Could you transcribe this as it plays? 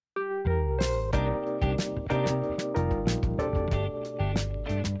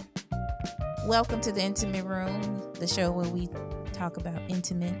Welcome to the Intimate Room, the show where we talk about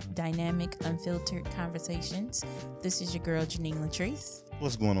intimate, dynamic, unfiltered conversations. This is your girl, Janine Latrice.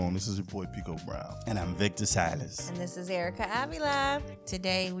 What's going on? This is your boy, Pico Brown. And I'm Victor Silas. And this is Erica Avila.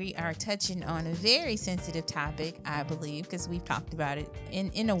 Today, we are touching on a very sensitive topic, I believe, because we've talked about it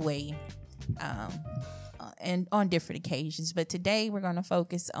in a way and on different occasions. But today, we're going to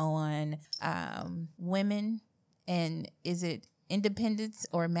focus on women and is it independence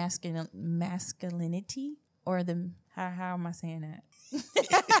or masculinity or the how am I saying that?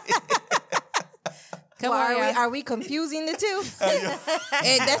 Are we confusing the two?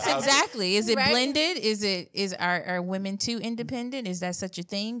 That's exactly. Is it Right? blended? Are women too independent? Is that such a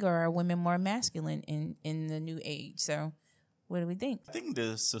thing, or are women more masculine in the new age? So, what do we think? I think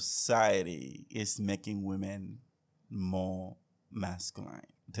the society is making women more masculine.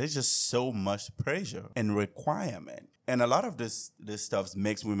 There's just so much pressure and requirement. And a lot of this stuff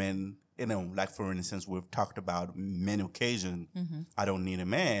makes women, like for instance, we've talked about many occasions, I don't need a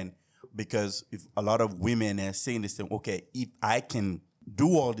man. Because if a lot of women are saying this thing, okay, if I can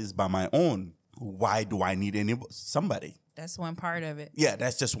do all this by my own, why do I need somebody? That's one part of it. Yeah,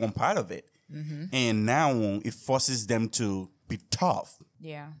 that's just one part of it. And now it forces them to be tough.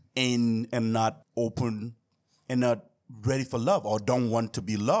 Yeah. And not open and not ready for love or don't want to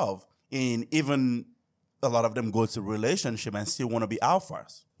be loved. And even a lot of them go to relationship and still want to be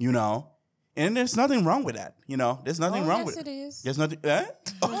alphas, And there's nothing wrong with that, There's nothing wrong with it. Yes, it is. There's nothing. Eh?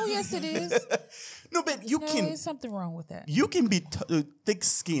 Oh, yes, it is. No, but There's something wrong with that. You can be thick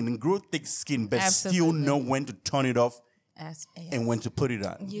skin and grow thick skin, but still Absolutely. know when to turn it off Yes. and when to put it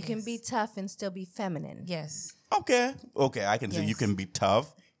on. You can be tough and still be feminine. Yes. Okay, I can say you Yes. can be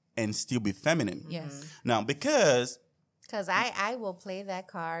tough and still be feminine. Yes. Now, because I will play that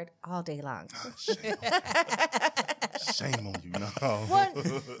card all day long. Shame on you. No.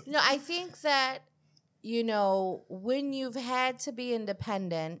 No, I think that, when you've had to be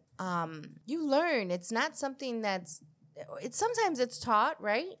independent, you learn. It's not something sometimes it's taught,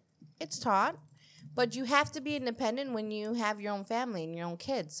 right? It's taught. But you have to be independent when you have your own family and your own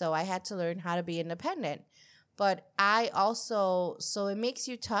kids. So I had to learn how to be independent. But so it makes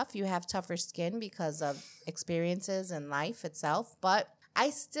you tough. You have tougher skin because of experiences and life itself. But I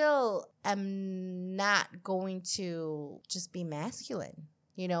still am not going to just be masculine.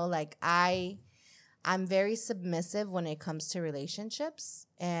 I'm very submissive when it comes to relationships,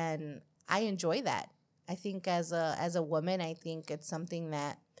 and I enjoy that. I think as a woman, I think it's something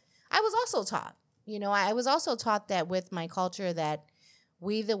that I was also taught. I was also taught that with my culture that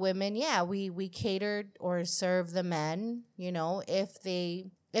we, the women, we catered or serve the men, if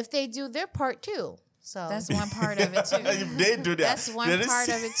they do their part too. So That's one part of it, too. if they do that, That's one part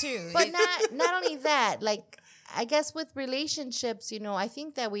of it, too. But not only that, I guess with relationships, I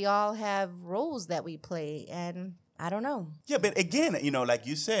think that we all have roles that we play, and I don't know. Yeah, but again, like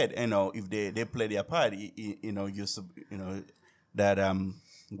you said, if they play their part, that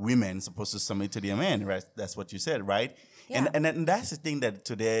women supposed to submit to their men, right? That's what you said, right? Yeah. And that's the thing that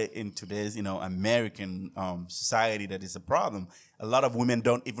in today's American society that is a problem. A lot of women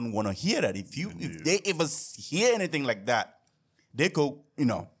don't even want to hear that. If they ever hear anything like that, they go,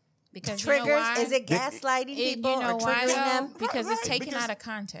 Because Triggers? You know why? Is it gaslighting people You know or why, triggering though? them? Because it's Right, taken out of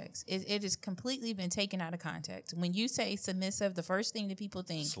context. It has completely been taken out of context. When you say submissive, the first thing that people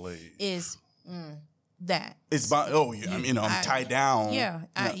think Slave. is that. it's about, I'm tied down. Yeah.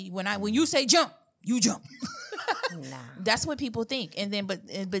 When you say jump, you jump. Nah. That's what people think. And then,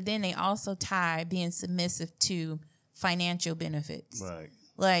 but then they also tie being submissive to financial benefits. Right.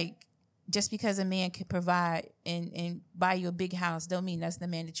 Like, just because a man can provide and buy you a big house don't mean that's the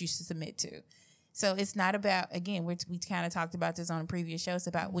man that you should submit to. So it's not about, again, we kind of talked about this on a previous show. It's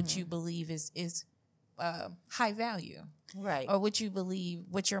about what you believe is high value. Right. Or what you believe,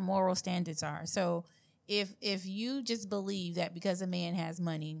 what your moral standards are. So if you just believe that because a man has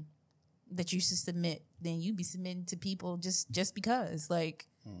money that you should submit, then you be submitting to people just because. Like,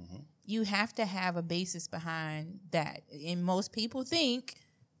 you have to have a basis behind that. And most people think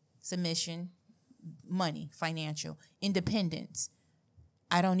submission, money, financial, independence.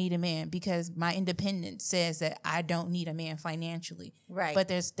 I don't need a man because my independence says that I don't need a man financially. Right. But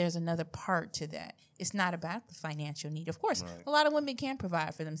there's another part to that. It's not about the financial need. Of course, a lot of women can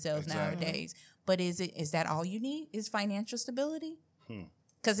provide for themselves nowadays. But is that all you need? Is financial stability?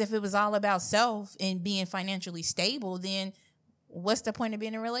 Because if it was all about self and being financially stable, then what's the point of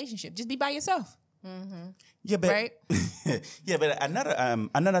being in a relationship? Just be by yourself. Yeah, but Right? yeah, but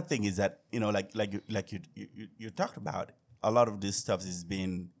another thing is that like you talked about, a lot of this stuff is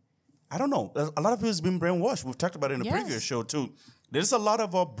being I don't know. A lot of people's been brainwashed. We've talked about it in the Yes. previous show too. There's a lot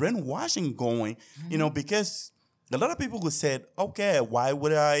of brainwashing going, because a lot of people who said, okay, why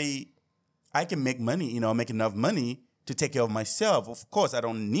would I can make money, make enough money to take care of myself. Of course, I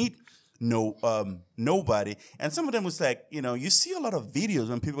don't need nobody. And some of them was like, you see a lot of videos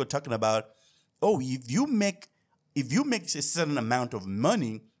when people are talking about, oh, if you make a certain amount of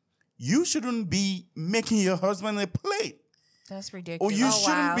money, you shouldn't be making your husband a plate. That's Or ridiculous. you Oh,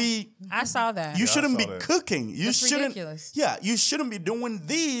 shouldn't wow. be I saw that. you Yeah, I shouldn't saw be that. cooking. You That's shouldn't. ridiculous. Yeah, you shouldn't be doing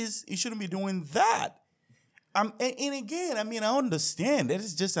this. You shouldn't be doing that. And again, I mean, I understand that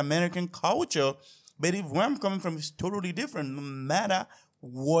it's just American culture, but where I'm coming from is totally different. No matter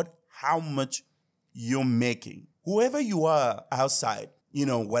how much you're making, whoever you are outside,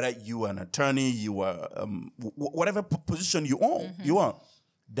 whether you are an attorney, you are whatever position you own, you are,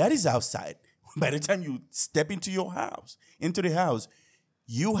 that is outside. By the time you step into the house,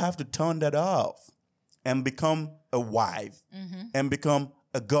 you have to turn that off and become a wife and become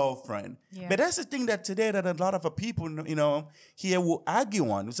a girlfriend. Yeah. But that's the thing that today that a lot of people, here will argue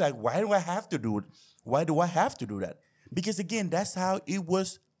on. It's like, why do I have to do it? Why do I have to do that? Because again, that's how it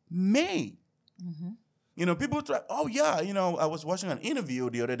was made. People try, oh yeah, I was watching an interview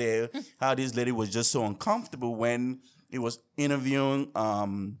the other day, how this lady was just so uncomfortable when it was interviewing,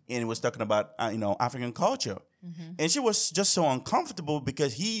 and it was talking about, African culture. And she was just so uncomfortable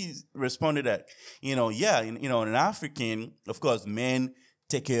because he responded that, in African, of course, men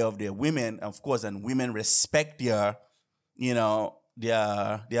take care of their women, of course, and women respect their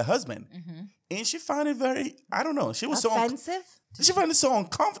husband. And she found it very, I don't know, she was Offensive? she found it so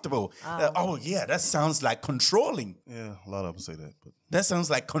uncomfortable. Oh yeah, that sounds like controlling. Yeah, a lot of them say that. But That sounds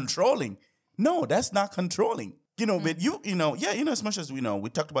like controlling. No, that's not controlling. But as much as we know, we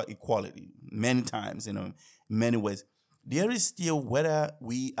talked about equality many times, many ways. There is still whether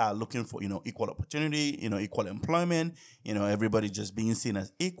we are looking for, equal opportunity, equal employment, everybody just being seen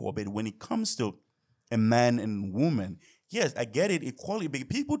as equal. But when it comes to a man and woman, yes, I get it, equality. But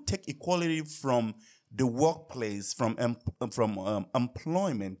people take equality from the workplace, from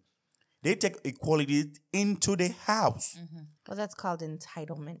employment. They take equality into the house. Well, that's called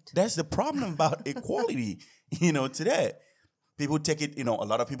entitlement. That's the problem about equality, today. People take it, a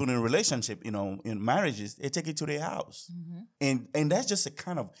lot of people in a relationship, in marriages, they take it to their house. And that's just a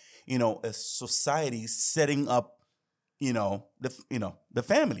kind of, a society setting up, the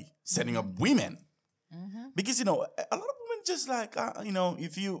family, setting up women. Because, a lot of women just like,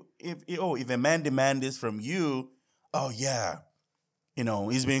 if a man demands this from you, oh yeah,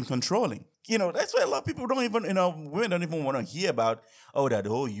 he's being controlling. That's why a lot of people don't even, women don't even want to hear about,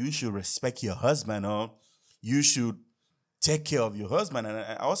 you should respect your husband, or you should take care of your husband. And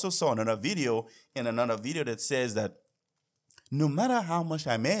I also saw another video that says that no matter how much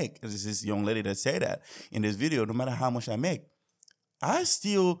I make, there's this young lady that said that in this video, no matter how much I make, I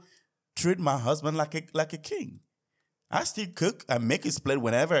still treat my husband like a king. I still cook. I make his plate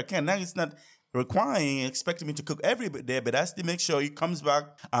whenever I can. Now it's not expecting me to cook every day, but I still make sure he comes back,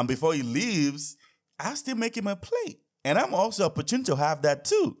 and before he leaves, I still make him a plate. And I'm also opportune to have that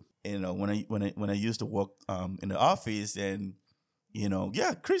too. When I used to work in the office, and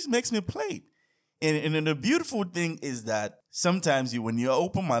Chris makes me a plate. And the beautiful thing is that sometimes when you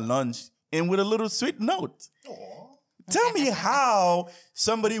open my lunch and with a little sweet note, tell me how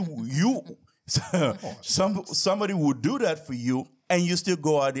somebody somebody would do that for you, and you still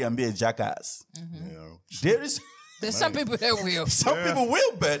go out there and be a jackass. There's some people that will. Some people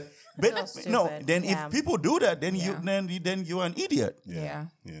will, but So no. stupid. Then Yeah. if people do that, then Yeah. then you're an idiot. Yeah.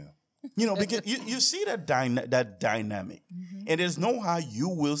 Because you see that dynamic, and there's no how you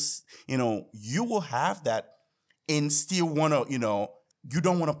will have that and still wanna you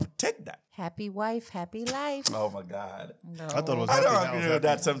don't want to protect that. Happy wife, happy life. Oh my God, I thought it was I happy. don't Now agree it's with happy.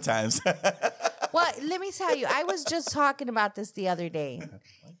 that sometimes. Well, let me tell you, I was just talking about this the other day.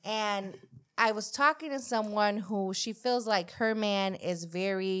 And I was talking to someone who she feels like her man is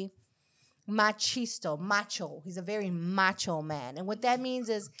very macho. He's a very macho man. And what that means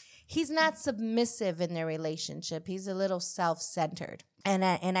is he's not submissive in their relationship. He's a little self-centered. And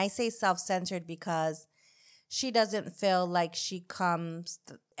I say self-centered because she doesn't feel like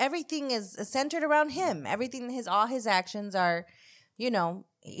everything is centered around him. All his actions are, he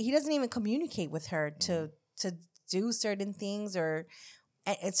doesn't even communicate with her to do certain things or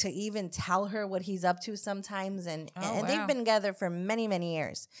to even tell her what he's up to sometimes. And they've wow. been together for many, many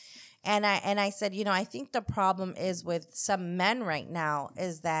years. And I said, I think the problem is with some men right now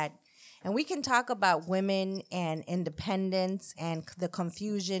is that, and we can talk about women and independence and the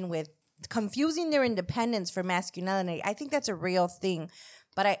confusion with confusing their independence for masculinity. I think that's a real thing.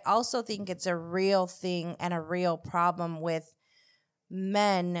 But I also think it's a real thing and a real problem with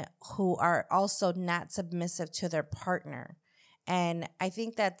men who are also not submissive to their partner. And I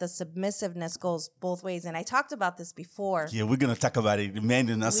think that the submissiveness goes both ways. And I talked about this before. Yeah, we're gonna talk about it. The men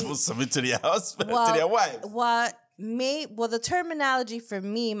are not supposed to submit to their husband, to their wives. The terminology for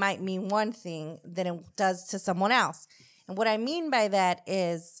me might mean one thing than it does to someone else. And what I mean by that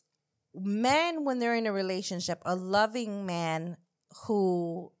is men, when they're in a relationship, a loving man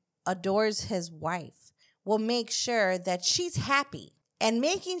who adores his wife will make sure that she's happy. And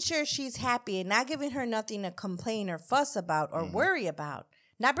making sure she's happy and not giving her nothing to complain or fuss about or worry about,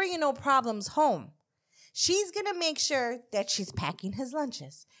 not bringing no problems home. She's going to make sure that she's packing his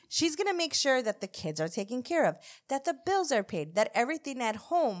lunches. She's going to make sure that the kids are taken care of, that the bills are paid, that everything at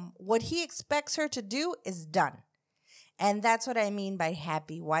home, what he expects her to do is done. And that's what I mean by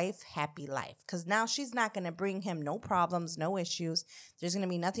happy wife, happy life. Because now she's not going to bring him no problems, no issues. There's going to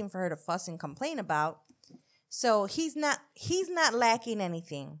be nothing for her to fuss and complain about. So he's not lacking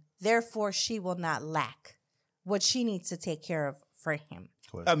anything. Therefore, she will not lack what she needs to take care of for him.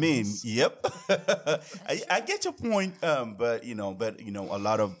 I mean, yep. I get your point, but a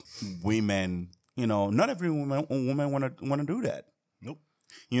lot of women, not every woman want to do that. Nope.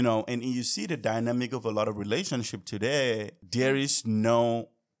 And you see the dynamic of a lot of relationship today. There is no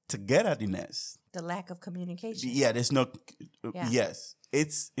togetherness. The lack of communication. Yeah, there's no. Yeah. Yes,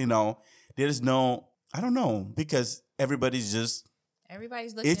 it's there's no. I don't know, because everybody's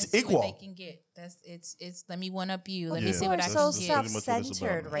looking it's to see equal. what they can get. It's let me one up you. Let me Yeah. see what I People are can so get.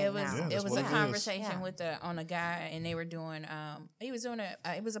 self-centered right It was now. Yeah, it that's was what a it is. conversation Yeah. on a guy, and they were doing he was doing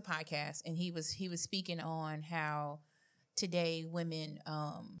it was a podcast, and he was speaking on how today women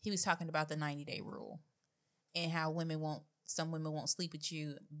he was talking about the 90-day rule and how some women won't sleep with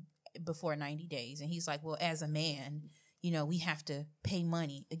you before 90 days, and he's like, well, as a man, we have to pay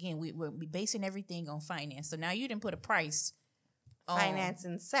money. Again, we're basing everything on finance. So now you didn't put a price on Finance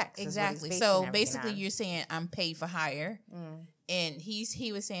and sex. exactly. So basically, you're saying I'm paid for hire, and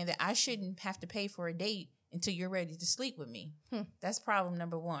he was saying that I shouldn't have to pay for a date until you're ready to sleep with me. That's problem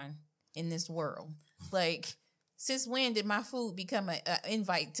number one in this world. Like, since when did my food become an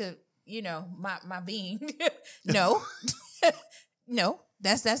invite to my being? No, no,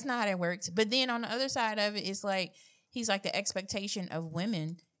 that's not how it works. But then on the other side of it, it's like he's like the expectation of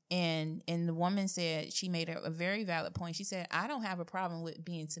women. And the woman said, she made a very valid point. She said, I don't have a problem with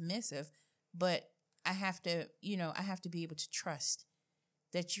being submissive, but I have to be able to trust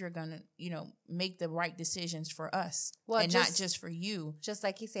that you're going to, make the right decisions for us and not just for you. Just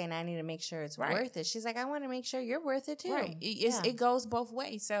like he's saying, I need to make sure it's worth it. She's like, I want to make sure you're worth it too. Right. It goes both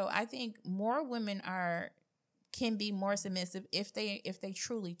ways. So I think more women can be more submissive if they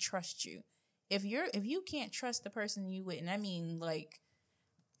truly trust you. If you can't trust the person you with, and I mean like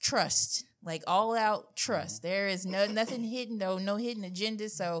trust, like all out trust. There is nothing hidden, no hidden agenda.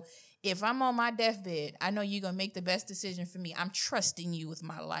 So if I'm on my deathbed, I know you're gonna make the best decision for me. I'm trusting you with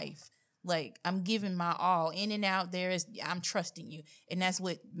my life. Like, I'm giving my all in and out. I'm trusting you, and that's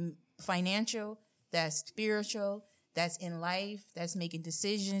what financial, that's spiritual, that's in life, that's making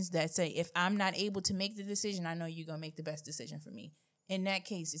decisions. That say, if I'm not able to make the decision, I know you're gonna make the best decision for me. In that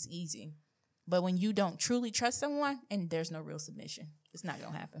case, it's easy. But when you don't truly trust someone, and there's no real submission, it's not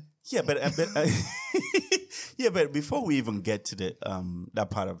gonna happen. Yeah, but before we even get to the that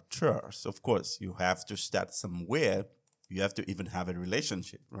part of trust, of course, you have to start somewhere. You have to even have a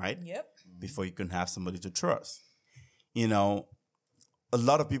relationship, right? Yep. Before you can have somebody to trust. A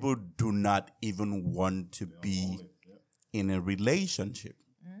lot of people do not even want to be in a relationship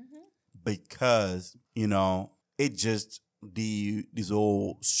because it just this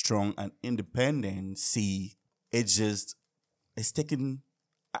whole strong and independency. It's taken.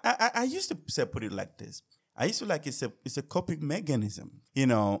 I used to put it like this. I used to like it's a coping mechanism.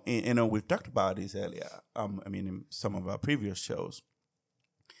 We've talked about this earlier. In some of our previous shows,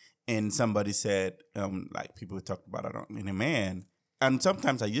 and somebody said, like people talked about it in a man. And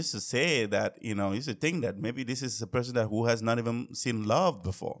sometimes I used to say that, I used to think that maybe this is a person who has not even seen love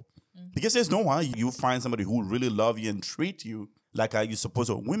before. Mm-hmm. Because there's no way you find somebody who really love you and treat you like how you're supposed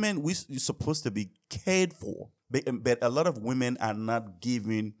to. Women, you're supposed to be cared for. But a lot of women are not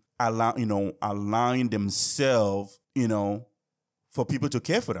allowing themselves, for people to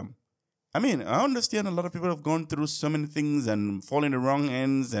care for them. I understand a lot of people have gone through so many things and fall in the wrong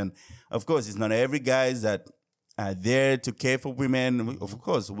hands. And of course, it's not every guy that are there to care for women. Of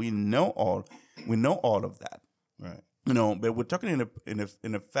course, we know all of that. Right. But we're talking in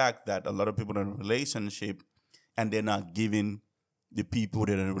the fact that a lot of people are in a relationship and they're not giving the people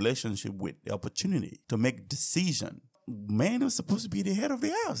they're in a relationship with the opportunity to make decision. man is supposed to be the head of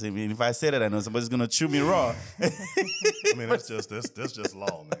the house. I mean, if I say that, I know somebody's gonna chew me raw. I mean, that's just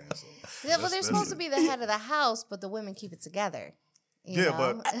law, man. So Yeah, well, they're supposed to be the head of the house, but the women keep it together. You know?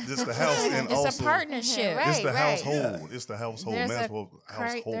 but it's the house and It's also a partnership. Right. it's the household. It's the household. There's,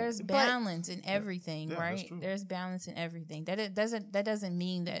 household. there's balance in everything, Yeah, that's right? true. There's balance in everything. That doesn't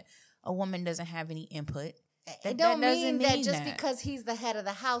mean that a woman doesn't have any input. It don't doesn't mean that mean just that. because he's the head of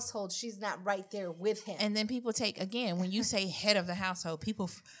the household, she's not right there with him. And then people take, again, when you say head of the household, people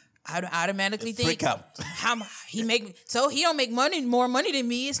automatically think freak out. how he make, so he don't make more money than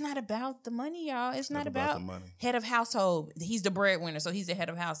me. It's not about the money, y'all. It's not about the money. head of household. He's the breadwinner, so he's the head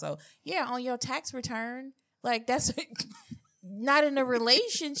of household. Yeah, on your tax return, like that's not in a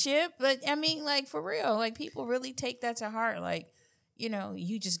relationship, but I mean, like for real, like people really take that to heart, like. You know,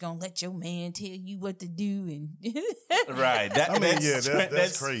 you just gonna let your man tell you what to do, and Right. I mean,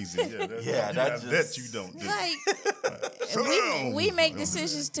 that's crazy. Yeah, that's that you don't do. like we make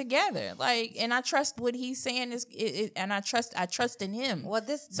decisions together. Like, and I trust what he's saying and I trust in him. Well,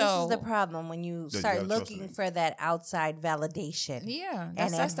 this is So- the problem when you you start gotta trust looking him. for that outside validation. Yeah,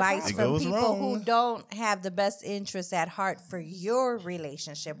 And that's the advice problem. It from goes people who wrong. don't have the best interest at heart for your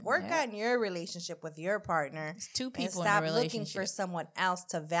relationship. Work Yeah. on your relationship with your partner. It's two and people stop in a looking relationship. for someone else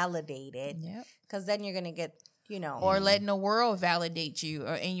to validate it. Yep. Because then you're gonna get, Or letting the world validate you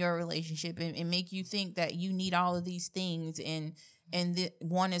or in your relationship and make you think that you need all of these things and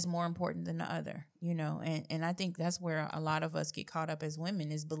one is more important than the other, you know. And I think that's where a lot of us get caught up as women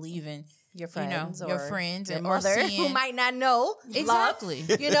is believing your friends, your friends your or mother who seeing- might not know Exactly.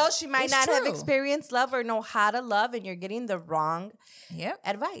 love. You know, she might It's not have true. experienced love or know how to love, and you're getting the wrong Yep.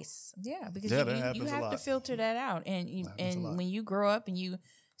 advice. Yeah, because Yeah, that you happens a have to lot. filter that out, and happens a lot. when you grow up and you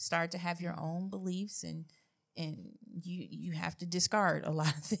start to have your own beliefs, and you have to discard a lot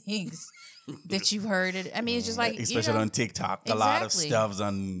of things that you've heard. I mean, it's just like Especially on TikTok, a lot of Exactly. stuff's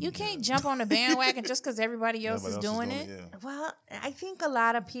on. You can't jump on the bandwagon just because everybody else is doing it. Yeah. Well, I think a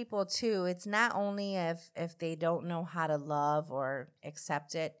lot of people too, it's not only if they don't know how to love or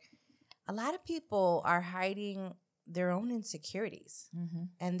accept it. A lot of people are hiding their own insecurities. Mm-hmm.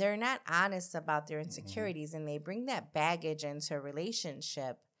 And they're not honest about their insecurities, and they bring that baggage into a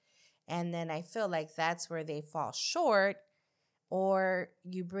relationship. And then I feel like that's where they fall short, or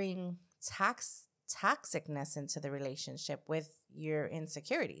you bring toxicness into the relationship with your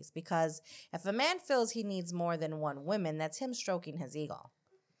insecurities. Because if a man feels he needs more than one woman, that's him stroking his ego.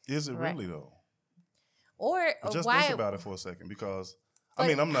 Is it Right. really though? Or Just why? think about it for a second, because but I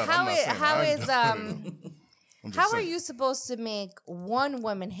mean, I'm not. How I'm not is- saying how I is, do it. I'm just How are saying. you supposed to make one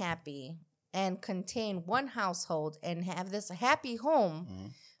woman happy and contain one household and have this happy home, Mm-hmm.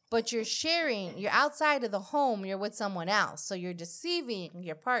 but you're outside of the home, you're with someone else. So you're deceiving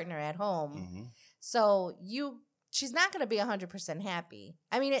your partner at home. Mm-hmm. So she's not going to be 100% happy.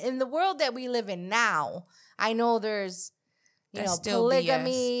 I mean, in the world that we live in now, I know there's, That's still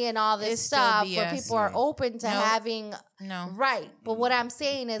polygamy BS. and all this It's still stuff where BS. people are open to Nope. having No. right. But what I'm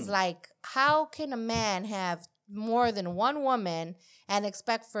saying is, like, how can a man have more than one woman and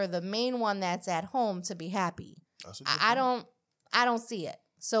expect for the main one that's at home to be happy? That's a good I point. don't see it.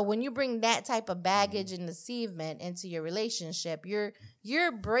 So when you bring that type of baggage and deceivement into your relationship,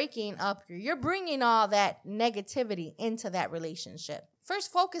 you're breaking up. You're bringing all that negativity into that relationship.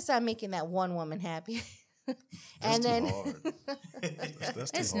 First, focus on making that one woman happy. That's and then too hard.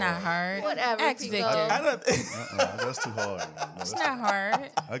 That's too It's hard. not hard. Whatever, Ask Pico. Victor. I don't. That's too hard. Man. No, It's that's not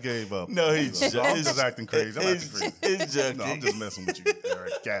hard. I gave up. No, he's I'm just acting crazy. I'm acting It's, crazy. it's joking. No, I'm just messing with you,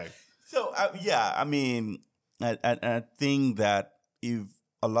 Eric. Okay. So yeah, I mean, I think that if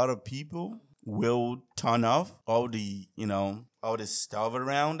a lot of people will turn off all the all the stuff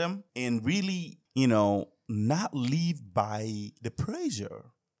around them and really not live by the pressure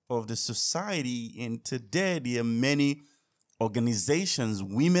of the society. And today there are many organizations,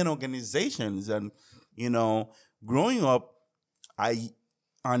 women organizations, and growing up, I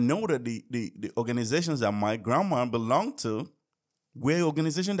know that the organizations that my grandma belonged to were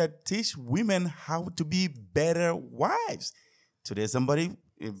organizations that teach women how to be better wives. Today,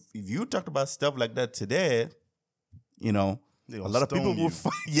 if you talked about stuff like that today, a lot of people will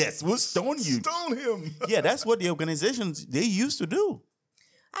will stone you. Stone him. Yeah, that's what the organizations they used to do.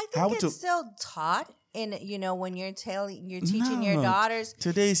 I How think to- it's still taught in, when you're teaching your daughters.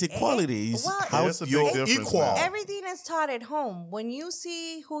 Today's equality is well, how There's a big your difference equal. now. Everything is taught at home. When you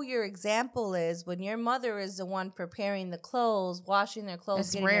see who your example is, when your mother is the one preparing the clothes, washing their clothes,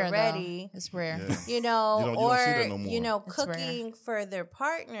 It's getting rare, it ready, though. It's rare. Yeah. you know, You don't or see that no more. It's rare. cooking for their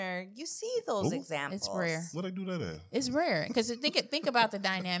partner, you see those Ooh. examples. It's rare. What they do that at? It's rare because think about the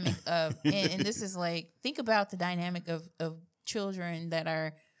dynamic of, and this is like, think about the dynamic of children that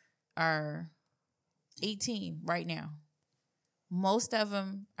are 18 right now. Most of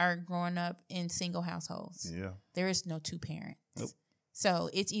them are growing up in single households. Yeah. There is no two parents. Nope. So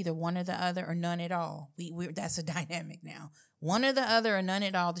it's either one or the other or none at all. That's a dynamic now. One or the other or none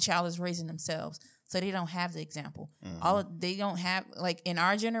at all. The child is raising themselves, so they don't have the example. They don't have, like, in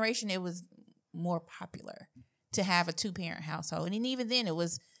our generation, it was more popular to have a 2-parent household, and even then, it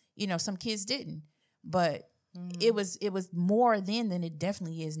was, some kids didn't, but it was more then than it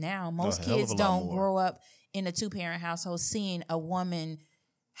definitely is now. Most hell of kids a lot don't more. grow up in a 2-parent household seeing a woman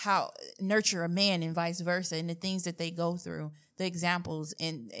how nurture a man and vice versa, and the things that they go through, the examples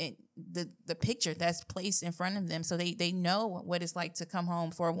and the picture that's placed in front of them, so they know what it's like to come home,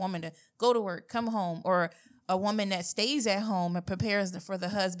 for a woman to go to work, come home, or a woman that stays at home and prepares for the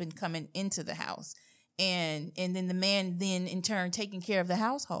husband coming into the house, and then the man then in turn taking care of the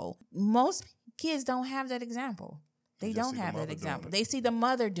household. Most kids don't have that example. They just don't see the have that mother doing example. it. They see the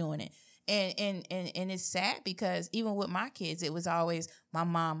mother doing it. And it's sad because even with my kids, it was always my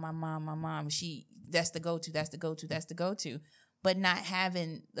mom. That's the go-to. But not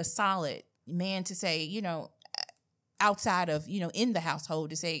having the solid man to say, outside of, in the household,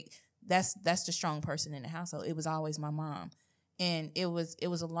 to say that's the strong person in the household. It was always my mom. And it was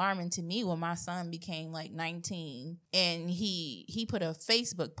alarming to me when my son became like 19 and he put a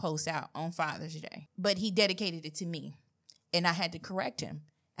Facebook post out on Father's Day, but he dedicated it to me, and I had to correct him.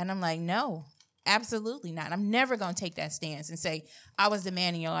 And I'm like, no, absolutely not. I'm never going to take that stance and say I was the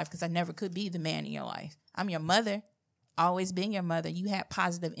man in your life, because I never could be the man in your life. I'm your mother, always been your mother. You had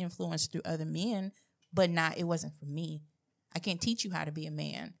positive influence through other men, but it wasn't for me. I can't teach you how to be a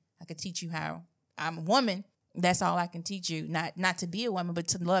man. I can teach you how I'm a woman. That's all I can teach you. Not to be a woman, but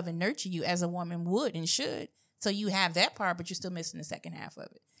to love and nurture you as a woman would and should. So you have that part, but you're still missing the second half of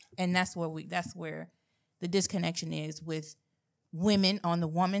it. And that's where the disconnection is with women on the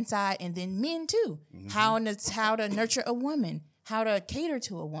woman side, and then men too. How to nurture a woman, how to cater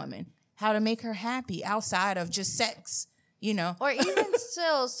to a woman, how to make her happy outside of just sex, Or even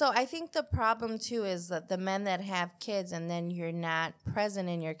still, so I think the problem too is that the men that have kids and then you're not present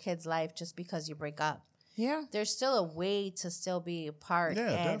in your kid's life just because you break up. Yeah. There's still a way to still be a part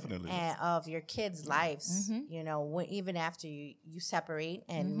definitely. of your kids' lives, even after you separate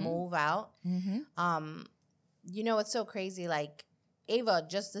and move out. It's so crazy. Like Ava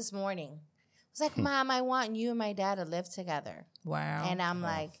just this morning was like, Mom, I want you and my dad to live together. Wow. And I'm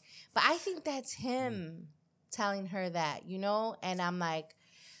like, but I think that's him telling her that, and I'm like,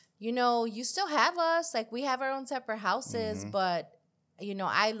 you still have us. Like, we have our own separate houses, but,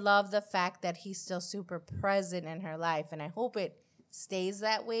 I love the fact that he's still super present in her life. And I hope it stays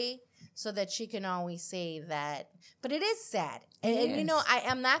that way so that she can always say that. But it is sad. And I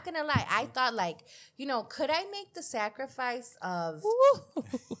am not going to lie. I thought, could I make the sacrifice of...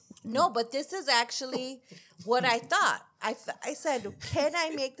 No, but this is actually what I thought. I said, can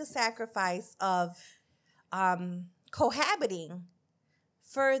I make the sacrifice of cohabiting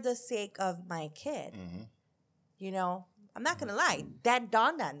for the sake of my kid? I'm not going to lie. That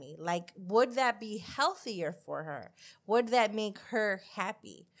dawned on me. Like, would that be healthier for her? Would that make her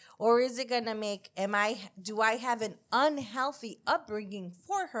happy? Or is it going to do I have an unhealthy upbringing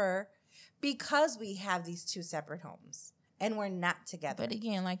for her because we have these two separate homes and we're not together? But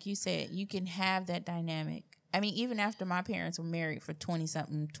again, like you said, you can have that dynamic. I mean, even after my parents were married for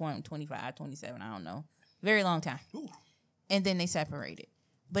 20-something, 20, 25, 27, I don't know. Very long time. Ooh. And then they separated.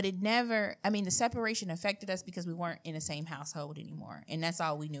 But the separation affected us because we weren't in the same household anymore. And that's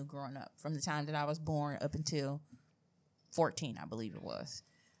all we knew growing up from the time that I was born up until 14, I believe it was.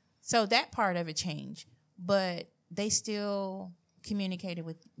 So that part of it changed. But they still communicated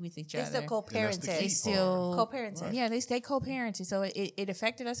with each other. They still co-parented. They still co-parented. Right. Yeah, they co-parented. So it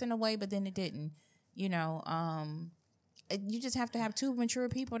affected us in a way, but then it didn't. You just have to have two mature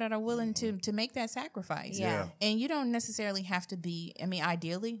people that are willing to make that sacrifice. Yeah. And you don't necessarily have to be,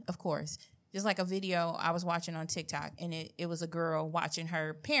 ideally, of course. Just like a video I was watching on TikTok, and it was a girl watching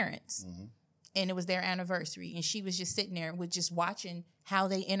her parents. And it was their anniversary. And she was just sitting there with just watching how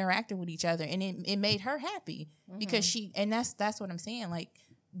they interacted with each other. And it made her happy because that's what I'm saying. Like,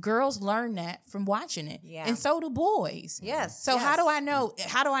 girls learn that from watching it. Yeah. And so do boys. Yes. So yes. how do I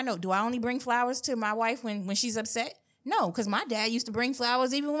know? Do I only bring flowers to my wife when she's upset? No, because my dad used to bring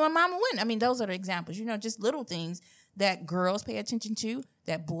flowers even when my mama went. I mean, those are the examples, just little things that girls pay attention to,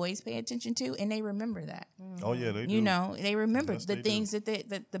 that boys pay attention to, and they remember that. Oh yeah, they do. They remember Yes, the they things that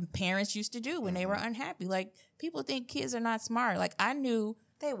the parents used to do when they were unhappy. Like, people think kids are not smart. Like, I knew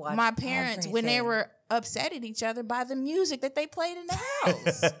They watch my parents when they everything. were upset at each other by the music that they played in the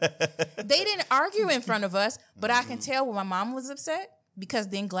house. They didn't argue in front of us, but I can tell when my mom was upset because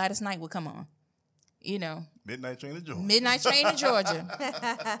then Gladys Knight would come on. Midnight Train to Georgia. Midnight Train to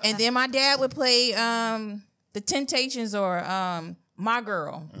Georgia. And then my dad would play The Temptations or My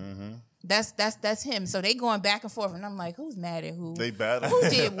Girl. Mm-hmm. That's him. So they going back and forth, and I'm like, who's mad at who? They battle. Who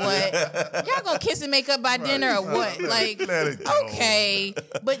did what? Y'all gonna kiss and make up by dinner or what? Like, Let it go. okay,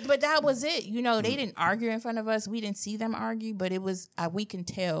 but that was it. They didn't argue in front of us. We didn't see them argue, but it was we can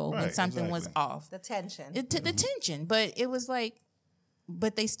tell when Right, something was exactly. off. The tension. The tension, but it was like,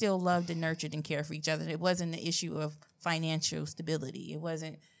 but they still loved and nurtured and cared for each other. It wasn't the issue of financial stability. It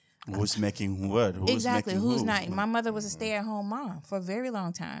wasn't Who's making what? Who's exactly making who's who? not. My mother was a stay-at-home mom for a very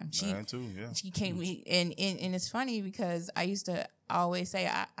long time. Mine too, yeah. She came, and it's funny because I used to always say,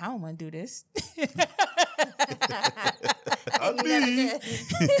 I don't want to do this. I mean,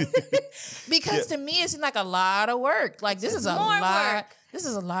 Because to me, it seemed like a lot of work. Like, this is a more lot. work. This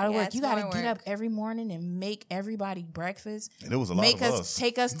is a lot of Yeah, work. it's You got to more get work. up every morning and make everybody breakfast. And it was a lot Make of us us.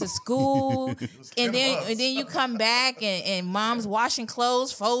 take us to school, and then us. you come back and mom's washing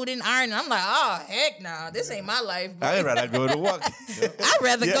clothes, folding, ironing. I'm like, oh heck no, this ain't my life. Bro. I'd rather go to work. I'd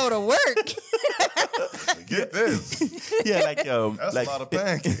rather go to work. Get this. Yeah, like That's like a lot of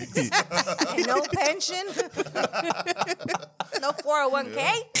pancakes. No pension. No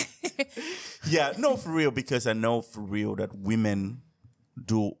 401k. yeah, no, for real, because I know for real that women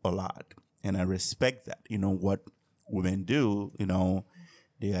do a lot, and I respect that. What women do.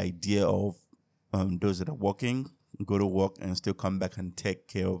 The idea of those that are working, go to work and still come back and take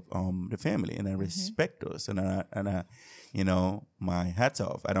care of the family, and I respect those. And I, my hat's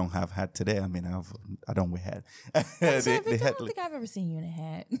off. I don't have hat today. I mean, I don't wear hat. I don't They had- think I've ever seen you in a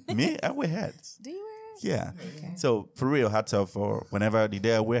hat. me, I wear hats. Do you wear it? Yeah. Okay. So for real, hats off for whenever the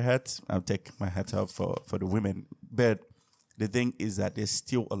day I wear hats, I'll take my hat off for the women. But the thing is that there's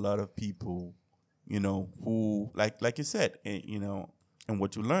still a lot of people, who like you said, and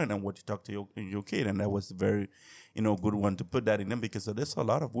what you learn and what you talk to your kid, and that was a very, good one to put that in them, because there's a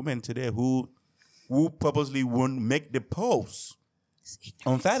lot of women today who purposely won't make the post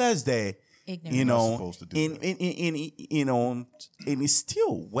on Father's Day. Ignorant. Not supposed to do And it's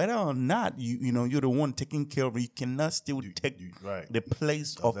still whether or not you're the one taking care of it, you cannot still take right. the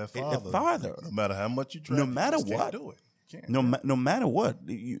place of that a father. No matter how much you try, No you matter just can't what. do it. You can't. No matter what,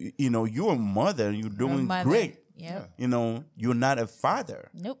 you're a mother, you're doing Mother. great. Yep. You're not a father.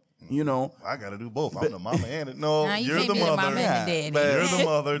 Nope. I got to do both. I'm the mama and it. No, Nah, you you're can't the be the mother. mama and the daddy. but- You're the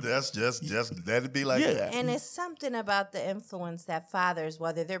mother. That's just that'd be like Yeah. that. And it's something about the influence that fathers,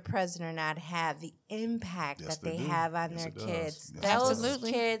 whether they're present or not, have, the impact Yes, that they they do. have on Yes, their it does. kids. Yes, Those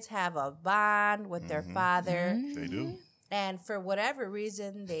Absolutely. kids have a bond with their father. They do. And for whatever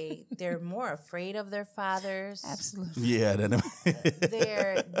reason, they're more afraid of their fathers. Absolutely. Yeah.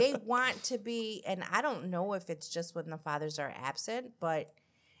 They want to be, and I don't know if it's just when the fathers are absent, but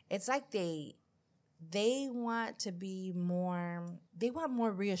it's like they want to be more. They want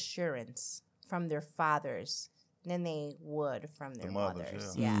more reassurance from their fathers than they would from their mothers,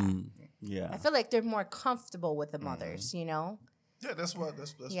 mothers. yeah. Yeah. Yeah. I feel like they're more comfortable with the mothers. Yeah, that's what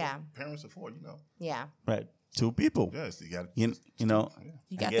Yeah. parents are for. Yeah. Right. Two people. Yes, you got. You know.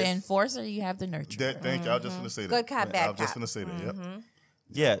 You I got guess- the enforcer, you have the nurturer. Thank you. I was just gonna say that. Good cop, I bad was just cop. gonna say that. Yep.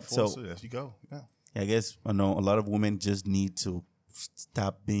 Yeah. So So yes, you go. Yeah. I guess a lot of women just need to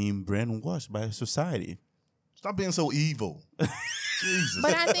stop being brainwashed by society. Stop being so evil. Jesus.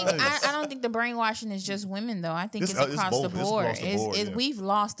 But I think Christ. I don't think the brainwashing is just women though. I think It's- it's it's across the both. It's board. across the board, yeah. We've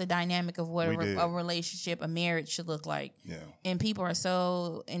lost the dynamic of what We did. a relationship, a marriage should look like. Yeah. And people are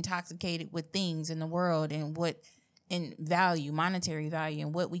so intoxicated with things in the world and value, monetary value,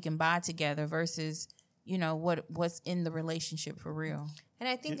 and what we can buy together versus what's in the relationship for real. And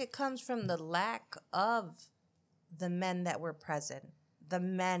I think it comes from the lack of the men that were present, the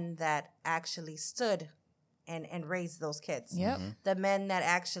men that actually stood and raised those kids. Yep. The men that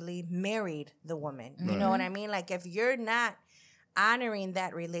actually married the woman. You know what I mean? Like, if you're not honoring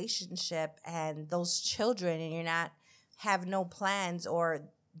that relationship and those children, and you're not have no plans, or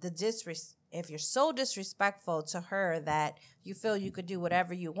if you're so disrespectful to her that you feel you could do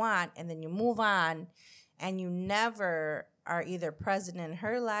whatever you want, and then you move on and you never are either present in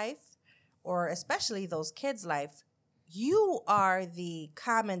her life or especially those kids' life, you are the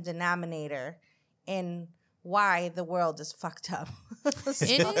common denominator in why the world is fucked up.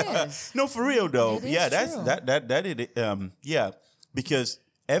 It is. No, for real though. It is Yeah, that's true. that it. Yeah, because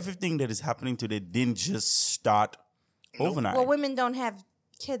everything that is happening today didn't just start overnight. Well, women don't have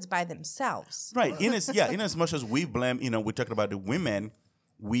kids by themselves. Right. In as much as we blame, we're talking about the women,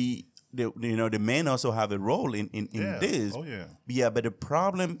 the men also have a role in Yeah. this. Oh, yeah. Yeah, but the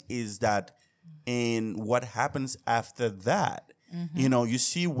problem is that in what happens after that. You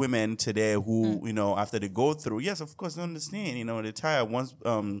see women today who, after they go through, yes, of course, I understand, they tire once,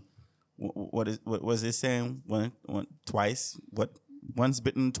 what was it saying? Once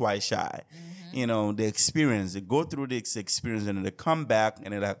bitten, twice shy. The experience, they go through this experience and they come back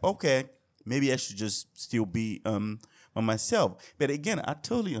and they're like, okay, maybe I should just still be on myself. But again, I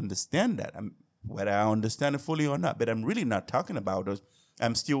totally understand that. Whether I understand it fully or not, but I'm really not talking about those.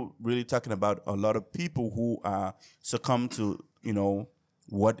 I'm still really talking about a lot of people who succumb to,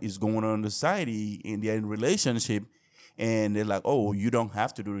 what is going on in society in their relationship. And they're like, oh, you don't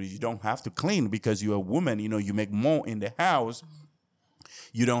have to do this. You don't have to clean because you're a woman. You make more in the house.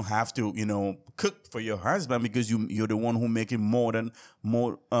 You don't have to, cook for your husband because you're the one who making more. You're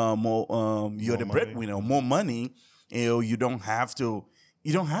the breadwinner, more money. You don't have to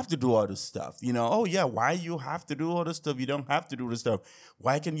do all this stuff. Oh yeah, why you have to do all this stuff? You don't have to do this stuff.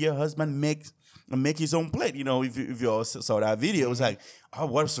 Why can your husband make his own plate? If you all saw that video, it was like, oh,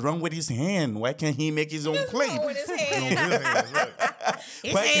 what's wrong with his hand? Why can't he make his own plate?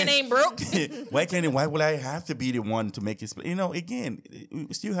 His hand ain't broke. Why will I have to be the one to make his plate? Again,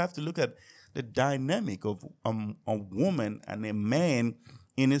 we still have to look at the dynamic of a woman and a man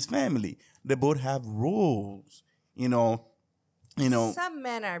in his family. They both have roles, Some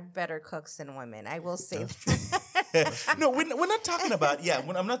men are better cooks than women. I will say that. No, we're not talking about,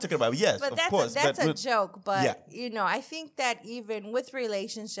 I'm not talking about, yes, But of course. that's a joke. But, yeah. I think that even with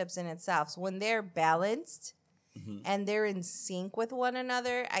relationships in itself, when they're balanced and they're in sync with one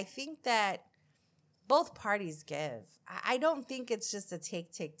another, I think that both parties give. I don't think it's just a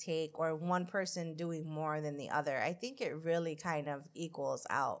take, or one person doing more than the other. I think it really kind of equals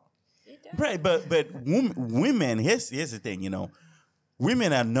out. Right, but women, here's the thing,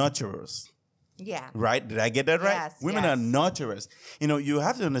 women are nurturers. Yeah. Right? Did I get that right? Yes, Women are nurturers. You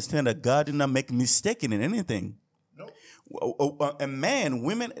have to understand that God did not make mistake in anything. Nope. A man,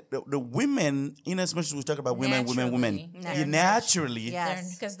 women, the women, in as much as we talk about women, Naturally. naturally.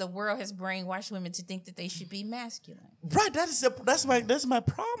 Yes. Because the world has brainwashed women to think that they should be masculine. Right, that's my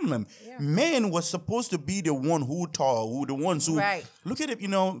problem. Yeah. Men was supposed to be the one who taught, who the ones who look at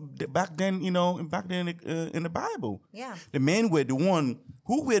it. Back then, in the Bible, the men were the one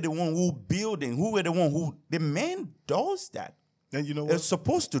who building, who were the one who the man does that. And you know what? They're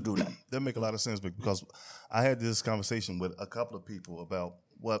supposed to do that. That make a lot of sense because I had this conversation with a couple of people about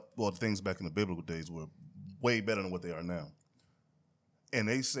things back in the biblical days were way better than what they are now. And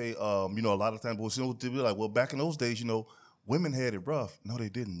they say, a lot of times, they'll be like, well, back in those days, women had it rough. No, they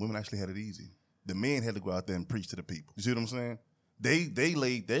didn't. Women actually had it easy. The men had to go out there and preach to the people. You see what I'm saying? They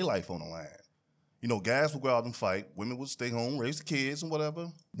laid their life on the line. Guys would go out and fight. Women would stay home, raise the kids and whatever.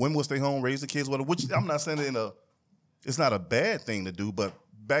 Women would stay home, raise the kids, whatever. Which I'm not saying it's not a bad thing to do, but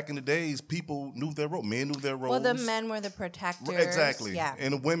back in the days, people knew their role. Men knew their roles. Well, the men were the protectors. Exactly. Yeah.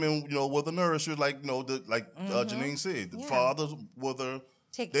 And the women, were the nourishers, like Janine said. The fathers were the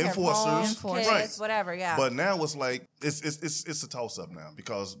enforcers. Kids, right. Whatever, yeah. But now it's like, it's a toss-up now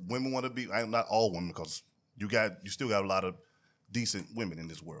because women want to be, not all women, because you still got a lot of decent women in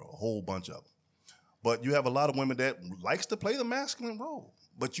this world, a whole bunch of them. But you have a lot of women that likes to play the masculine role.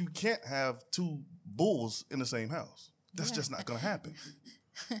 But you can't have two bulls in the same house. That's just not going to happen.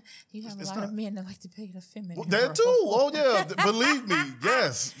 You have a lot of men that like to play the feminine role. That too. Oh, yeah. Believe me.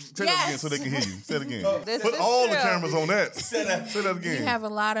 Yes. Say that again so they can hear you. Say it again. Put all the cameras on that. Say that again. You have a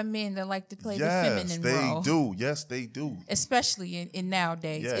lot of men that like to play the feminine role. Yes, they do. Yes, they do. Especially in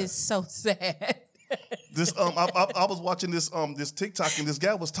nowadays. Yes. It's so sad. This I was watching this TikTok and this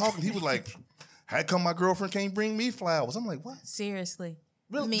guy was talking. He was like, how come my girlfriend can't bring me flowers? I'm like, what? Seriously.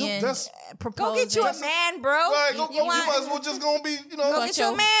 Really? Men go get you a man, bro. Right, you might as well just gonna be, Go get you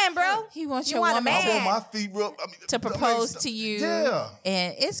a man, bro. He wants You your want a woman man. I want my feet rubbed. to propose to you. Yeah.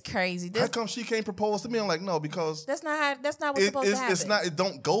 And it's crazy. How come she can't propose to me? I'm like, no, because That's not what's supposed to happen. it's not. It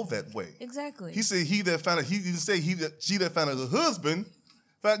don't go that way. Exactly. He said she that found a husband.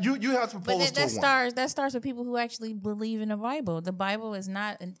 You have to propose to a woman. That starts with people who actually believe in the Bible. The Bible is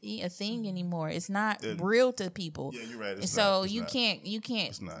not a thing anymore. It's not real to people. Yeah, you're right. And so you can't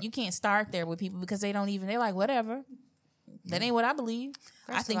start there with people because they're like, whatever. That ain't what I believe.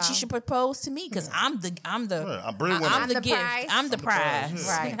 I First think of she all- should propose to me because I'm the Right, I bring women. I'm the the gift. prize. I'm the I'm the prize, prize.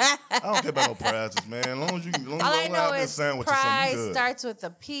 yeah. Right. I don't care about no prizes, man. As long as you can, long All as I you know have this is sandwich or something, prize you good. starts with a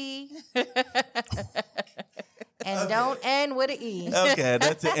P and don't end with an E. Okay,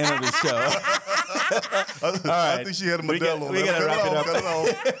 that's the end of the show. I right. think she had a We Modelo. got- we gotta wrap it up. Cut it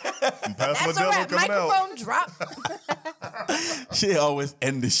off. And Pastor That's all Modelo right. coming out. Microphone drop. She always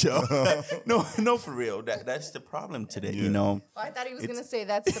end the show. No, for real. That's the problem today. Yeah. You know, Oh, I thought he was going to say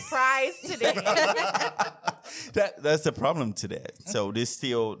that's the prize today. that's the problem today. So that's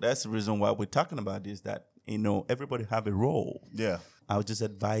the reason why we're talking about this. That everybody have a role. Yeah. I would just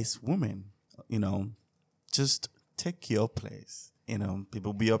advise women, just take your place.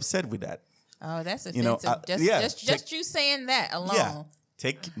 People be upset with that. Oh, that's You know, offensive. yeah, Just you saying that alone Yeah,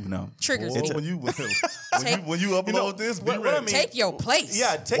 take triggers Boy, me. when you upload this, be what I ready. mean- Take your place.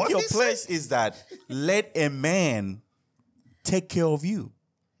 Yeah, take What your he said? place is that let a man take care of you.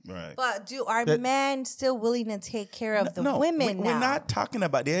 Right. But are That- men still willing to take care of the women now? We're not talking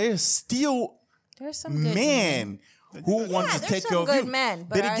about. There's still There's some good men who want to there's take some care of good you. men,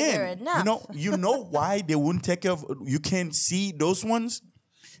 but are there enough? You know why they wouldn't take care of. You can't see those ones.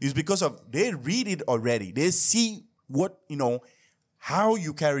 It's because of they read it already. They see what how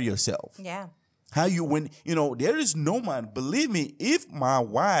you carry yourself. Yeah. How you there is no man. Believe me, if my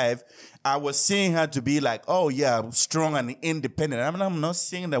wife, I was seeing her to be like, oh yeah, strong and independent. I'm not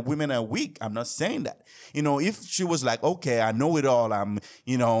saying that women are weak. I'm not saying that. If she was like, okay, I know it all.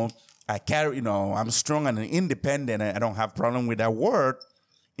 I carry. I'm strong and independent. I don't have problem with that word.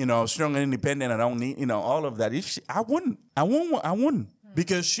 Strong and independent. I don't need all of that. I wouldn't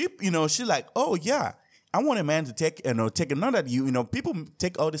because she like, oh yeah, I want a man to take take another that people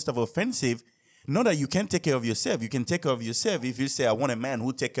take all this stuff offensive. Not that you can't take care of yourself. You can take care of yourself if you say, I want a man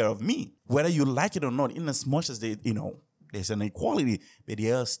who take care of me. Whether you like it or not, in as much as there's an equality, but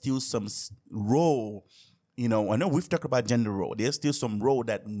there's still some role, I know we've talked about gender role. There's still some role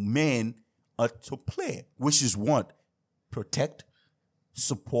that men are to play, which is what? Protect,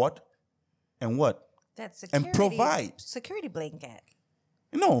 support, and what? That's security. And provide. Security blanket.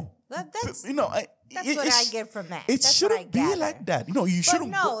 That's That's what I get from that. It That's what I shouldn't be gather. like that. You But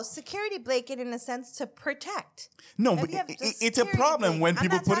shouldn't. no, security blanket in a sense to protect. No, If but you have the it's a security problem when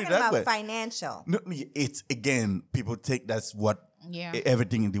blanket. people put it that I'm not way. talking about financial. No, it's again, people take that's what Yeah.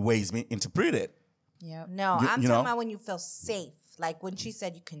 everything in the way is interpreted. Yep. No, You- I'm you talking know? about when you feel safe. Like when she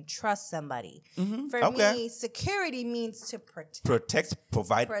said you can trust somebody. For Okay. me, security means to protect. Protect,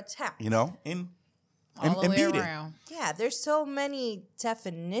 provide, Protect. and All the way beat it. around. Yeah, there's so many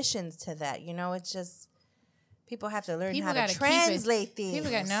definitions to that. It's just people have to learn People how got to to translate things.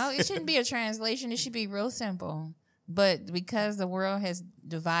 People got no. It shouldn't be a translation. It should be real simple. But because the world has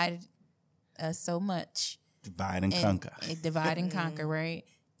divided us so much, Divide and conquer. divide and conquer, right?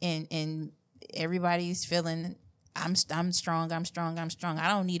 And everybody's feeling I'm strong. I'm strong. I'm strong. I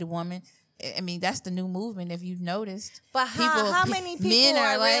don't need a woman. I mean, that's the new movement. If you've noticed, But how many people men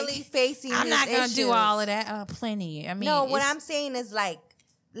are like, really facing I'm these not gonna issues? do all of that. Plenty. I mean, No, what it's- I'm saying is like,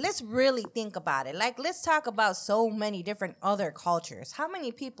 let's really think about it. Like, let's talk about so many different other cultures. How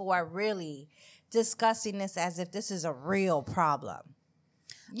many people are really discussing this as if this is a real problem?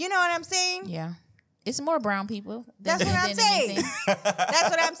 You know what I'm saying? yeah, it's more brown people. Than, That's what I'm than saying. anything. That's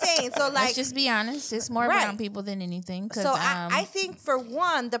what I'm saying. So like, Let's just be honest. It's more Right. brown people than anything. 'Cause, so I think for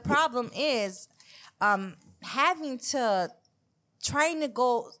one, the problem is having to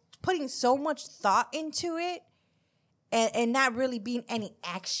putting so much thought into it and not really being any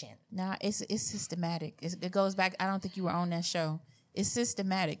action. nah, it's systematic. It goes back. I don't think you were on that show. It's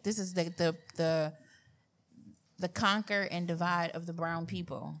systematic. This is the conquer and divide of the brown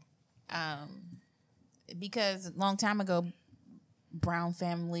people. Because a long time ago, brown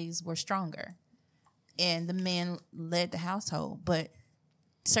families were stronger, and the men led the household. But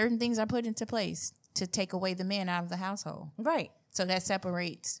certain things are put into place to take away the men out of the household. Right. So that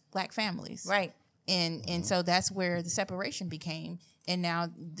separates black families. Right. And so that's where the separation became. And now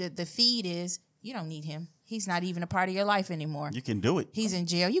the feed is you don't need him. He's not even a part of your life anymore. You can do it. He's in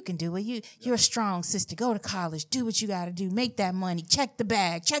jail. You can do it. You're a strong sister. Go to college. Do what you got to do. Make that money. Check the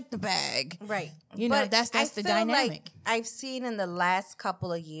bag. Right. You know, But that's I the feel dynamic. Like I've seen in the last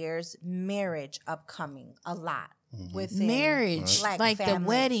couple of years marriage upcoming a lot within Marriage, Black like the families.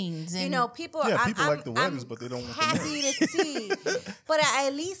 weddings, and People. Yeah, I'm, people I'm, like the weddings, I'm but they don't want the happy to see. But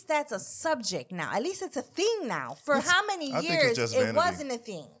at least that's a subject now. At least it's a thing now. For how many I think it's years just it vanity. wasn't a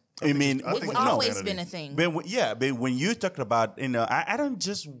thing? I mean, I think it's it's always vanity. been a thing. but when you talk about, I don't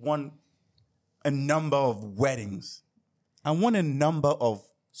just want a number of weddings. I want a number of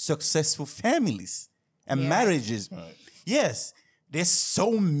successful families and Yeah. marriages. Yes, there's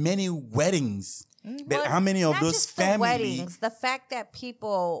so many weddings. But how many of not those just the families? weddings, the fact that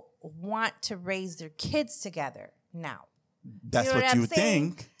people want to raise their kids together now. That's You know what what I'm you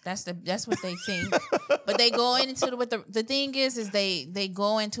saying? think. That's what they think. But they go into it with the thing is they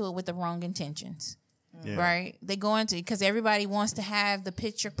go into it with the wrong intentions. Yeah. Right? They go into it because everybody wants to have the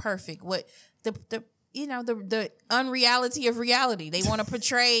picture perfect. What the unreality of reality. They want to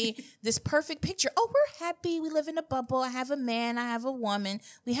portray this perfect picture. Oh, we're happy. We live in a bubble. I have a man. I have a woman.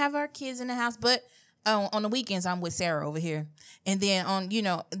 We have our kids in the house. But on the weekends, I'm with Sarah over here. And then on,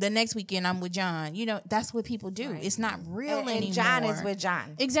 the next weekend, I'm with John. That's what people do. Right. It's not real anymore. And John is with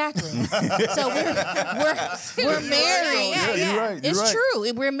John. Exactly. So we're married. Yeah, you're right. It's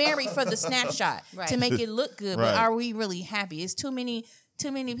true. We're married for the snapshot to make it look good. Right. But are we really happy? It's too many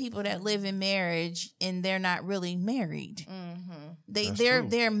people that live in marriage and they're not really married. Mm-hmm.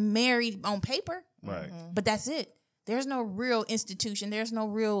 They're married on paper, right? But that's it. There's no real institution. There's no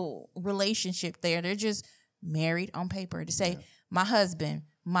real relationship there. They're just married on paper to say my husband,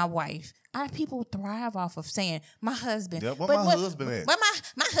 my wife. Our people thrive off of saying my husband. Yeah, my husband at? But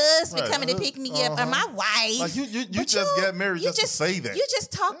my husband Right. coming to pick me up, or my wife. Like you just got married just to say that. You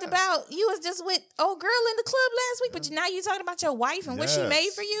just talked about you was just with old girl in the club last week, but now you talking about your wife and what she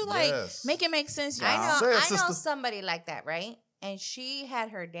made for you. Like, make it make sense, y'all. I know somebody like that, right? And she had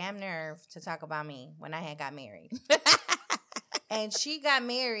her damn nerve to talk about me when I had got married. And she got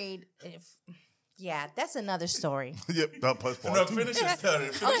married. Yeah, that's another story. Yep. Finish your story.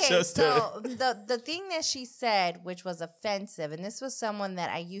 Okay, so the thing that she said, which was offensive, and this was someone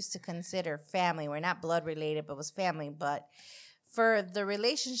that I used to consider family. We're not blood related, but was family. But for the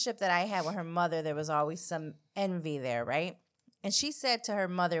relationship that I had with her mother, there was always some envy there, right? And she said to her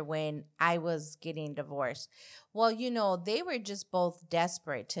mother when I was getting divorced, well, they were just both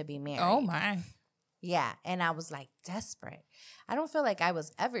desperate to be married. Oh, my. Yeah. And I was like, desperate. I don't feel like I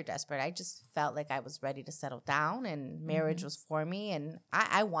was ever desperate. I just felt like I was ready to settle down and marriage was for me and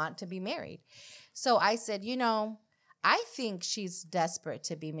I want to be married. So I said, I think she's desperate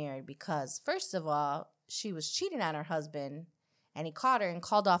to be married because, first of all, she was cheating on her husband and he caught her and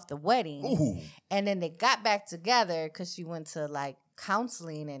called off the wedding. Ooh. And then they got back together because she went to like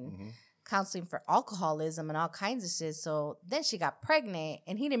counseling and counseling for alcoholism and all kinds of shit. So then she got pregnant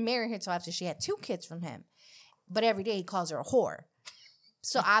and he didn't marry her until after she had 2 kids from him. But every day he calls her a whore.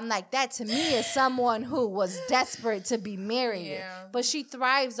 So I'm like, that to me is someone who was desperate to be married. Yeah. But she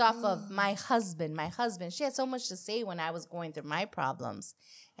thrives off of my husband. She had so much to say when I was going through my problems.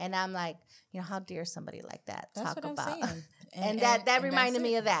 And I'm like, how dare somebody like that that's talk what about? I'm saying. And that reminded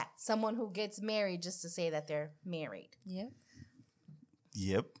me of that. Someone who gets married just to say that they're married.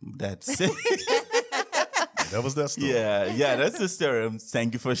 Yep, that's it. That was that story. Yeah, that's the story.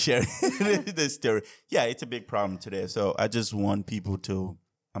 Thank you for sharing the story. Yeah, it's a big problem today. So I just want people to,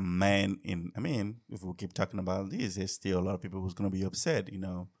 if we keep talking about this, there's still a lot of people who's going to be upset,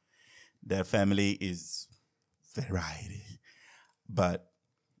 That family is variety. But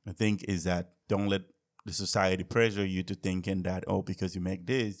the thing is that don't let the society pressure you to thinking that, because you make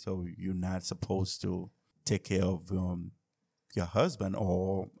this, so you're not supposed to take care of your husband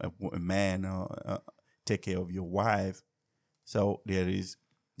or a man or take care of your wife. So there's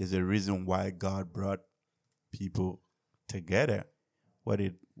a reason why God brought people together. What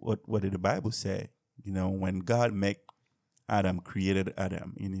did the Bible say? When God created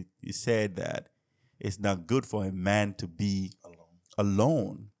Adam, he said that it's not good for a man to be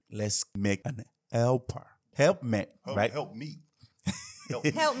alone. Let's make an helpmate, right? Help meet.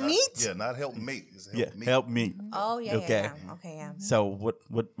 Help meet? Yeah, not help mate. It's meet. Help me. Oh yeah. Okay. Yeah. Okay. Yeah. So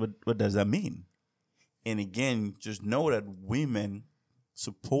what does that mean? And again, just know that women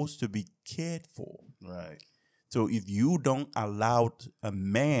supposed to be cared for. Right. So if you don't allow a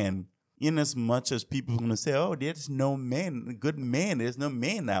man, in as much as people are gonna say, "Oh, there's no man, good man. There's no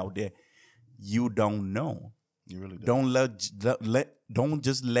man out there," you don't know. You really don't. Don't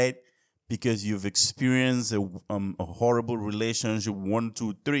just let because you've experienced a horrible relationship 1,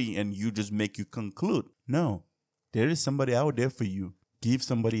 2, 3, and you just make you conclude. No, there is somebody out there for you. Give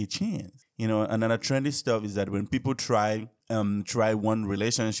somebody a chance. Another trendy stuff is that when people try one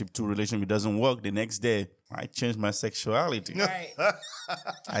relationship, 2 relationship, it doesn't work. The next day, I changed my sexuality. Right.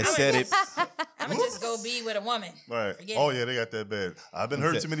 I said it. I'm gonna just go be with a woman. Right. Yeah, they got that bad. I've been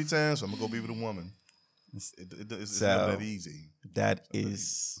hurt too many times, so I'm gonna go be with a woman. It's not that easy. That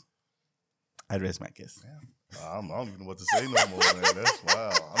is. I rest my case. Yeah. I don't even know what to say no more, man. That's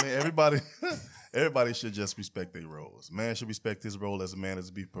wild. I mean, everybody should just respect their roles. Man should respect his role as a man as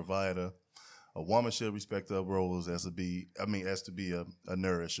to be provider. A woman should respect her roles as to be a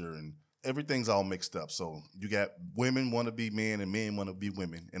nourisher and everything's all mixed up. So you got women want to be men and men want to be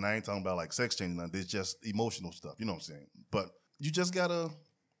women. And I ain't talking about like sex change. It's just emotional stuff. You know what I'm saying? But you just gotta.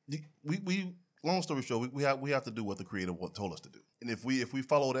 We long story short, we have to do what the Creator told us to do. And if we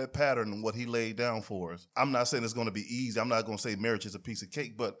follow that pattern and what He laid down for us, I'm not saying it's going to be easy. I'm not going to say marriage is a piece of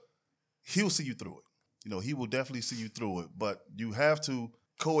cake, but He'll see you through it. You know, He will definitely see you through it. But you have to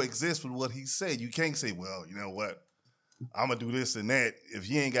coexist with what He said. You can't say, well, you know what, I'm gonna do this and that. If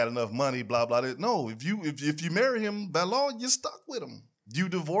he ain't got enough money, blah blah. No, if you marry him by law, you're stuck with him. You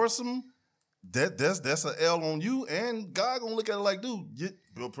divorce him, that's an L on you, and God gonna look at it like, dude.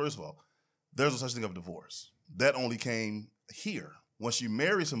 Well, first of all, there's no such thing of divorce. That only came here. Once you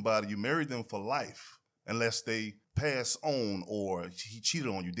marry somebody, you marry them for life, unless they pass on or he cheated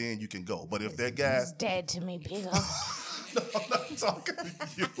on you. Then you can go. But if that guy He's dead to me, Pico. No, I'm not talking to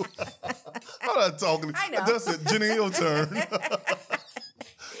you. I'm not talking to you. I know. That's it. Jenny, your turn.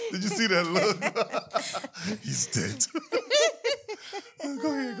 Did you see that look? He's dead.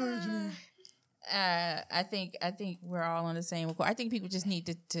 Go ahead, Jenny. I think we're all on the same accord. I think people just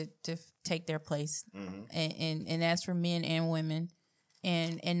need to take their place, and that's for men and women,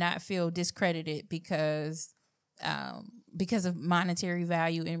 and not feel discredited because of monetary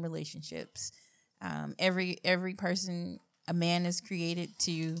value in relationships. Every person, a man is created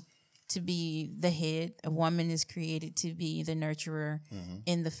to be the head. A woman is created to be the nurturer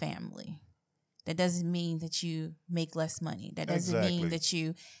in the family. That doesn't mean that you make less money. That doesn't mean that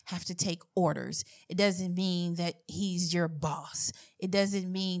you have to take orders. It doesn't mean that he's your boss. It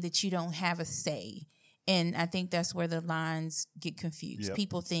doesn't mean that you don't have a say. And I think that's where the lines get confused. Yep.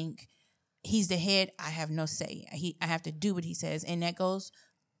 People think he's the head. I have no say. I have to do what he says. And that goes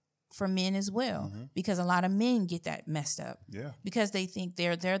for men as well, because a lot of men get that messed up. Yeah. Because they think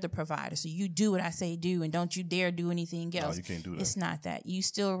they're the provider. So you do what I say do, and don't you dare do anything else. No, you can't do that. It's not that. You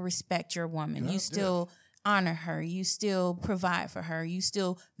still respect your woman. Yeah, you still honor her. You still provide for her. You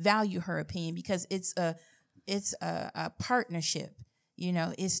still value her opinion, because it's a partnership. You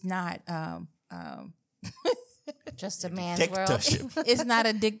know, it's not Just a man's Dictatorship. world. it's not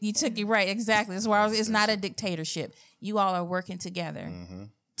a you took it right, exactly. That's why it's not a dictatorship. You all are working together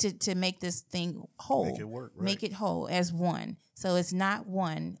to make this thing whole. Make it work, right. Make it whole as one. So it's not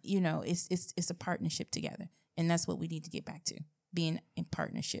one, you know, it's a partnership together. And that's what we need to get back to. Being in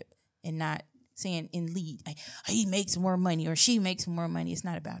partnership and not saying in lead. Like, he makes more money or she makes more money. It's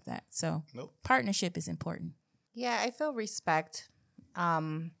not about that. So partnership is important. Yeah, I feel respect.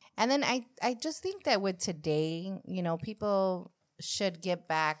 And then I just think that with today, you know, people should get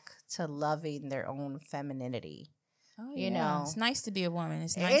back to loving their own femininity. Oh, you know, it's nice to be a woman.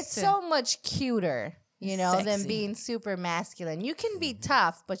 It's nice. It's so much cuter, you know, than sexy. being super masculine. You can be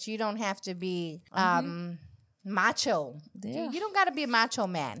tough, but you don't have to be macho. Yeah. You don't got to be a macho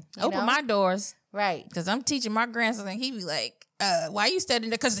man. You Open know? my doors. Right. Because I'm teaching my grandson, and he be like, why you studying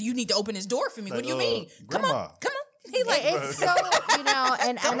there? Because you need to open this door for me. What do you mean? Grandma. Come on. He like, It's so, you know,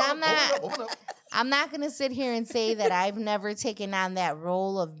 and Open up. I'm not going to sit here and say that I've never taken on that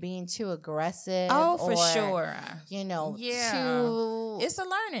role of being too aggressive. oh, for or, sure. You know, Yeah. too, It's a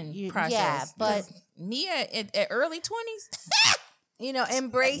learning process. yeah, but- 'Cause me at early 20s, you know,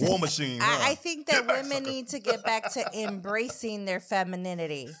 embrace. War machine. I think that women need to get back to embracing their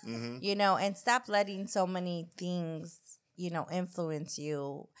femininity, you know, and stop letting so many things, you know, influence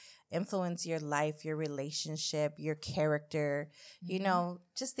your life, your relationship, your character. You know,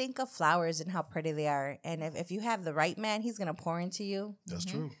 just think of flowers and how pretty they are. And if you have the right man, he's going to pour into you. That's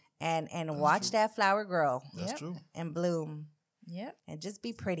true. And watch that flower grow That's true. and bloom yep. and just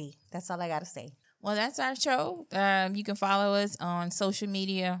be pretty. That's all I got to say. Well, that's our show. You can follow us on social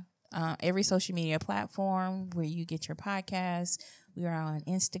media, every social media platform where you get your podcasts. We are on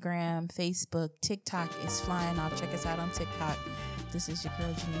Instagram, Facebook, TikTok is flying off. Check us out on TikTok. This is your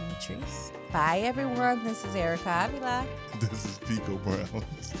girl, Janine Latrice. Bye, everyone. This is Erica Avila. This is Pico Brown.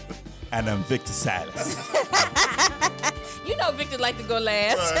 And I'm Victor Silas. You know Victor like to go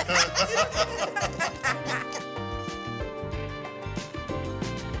last.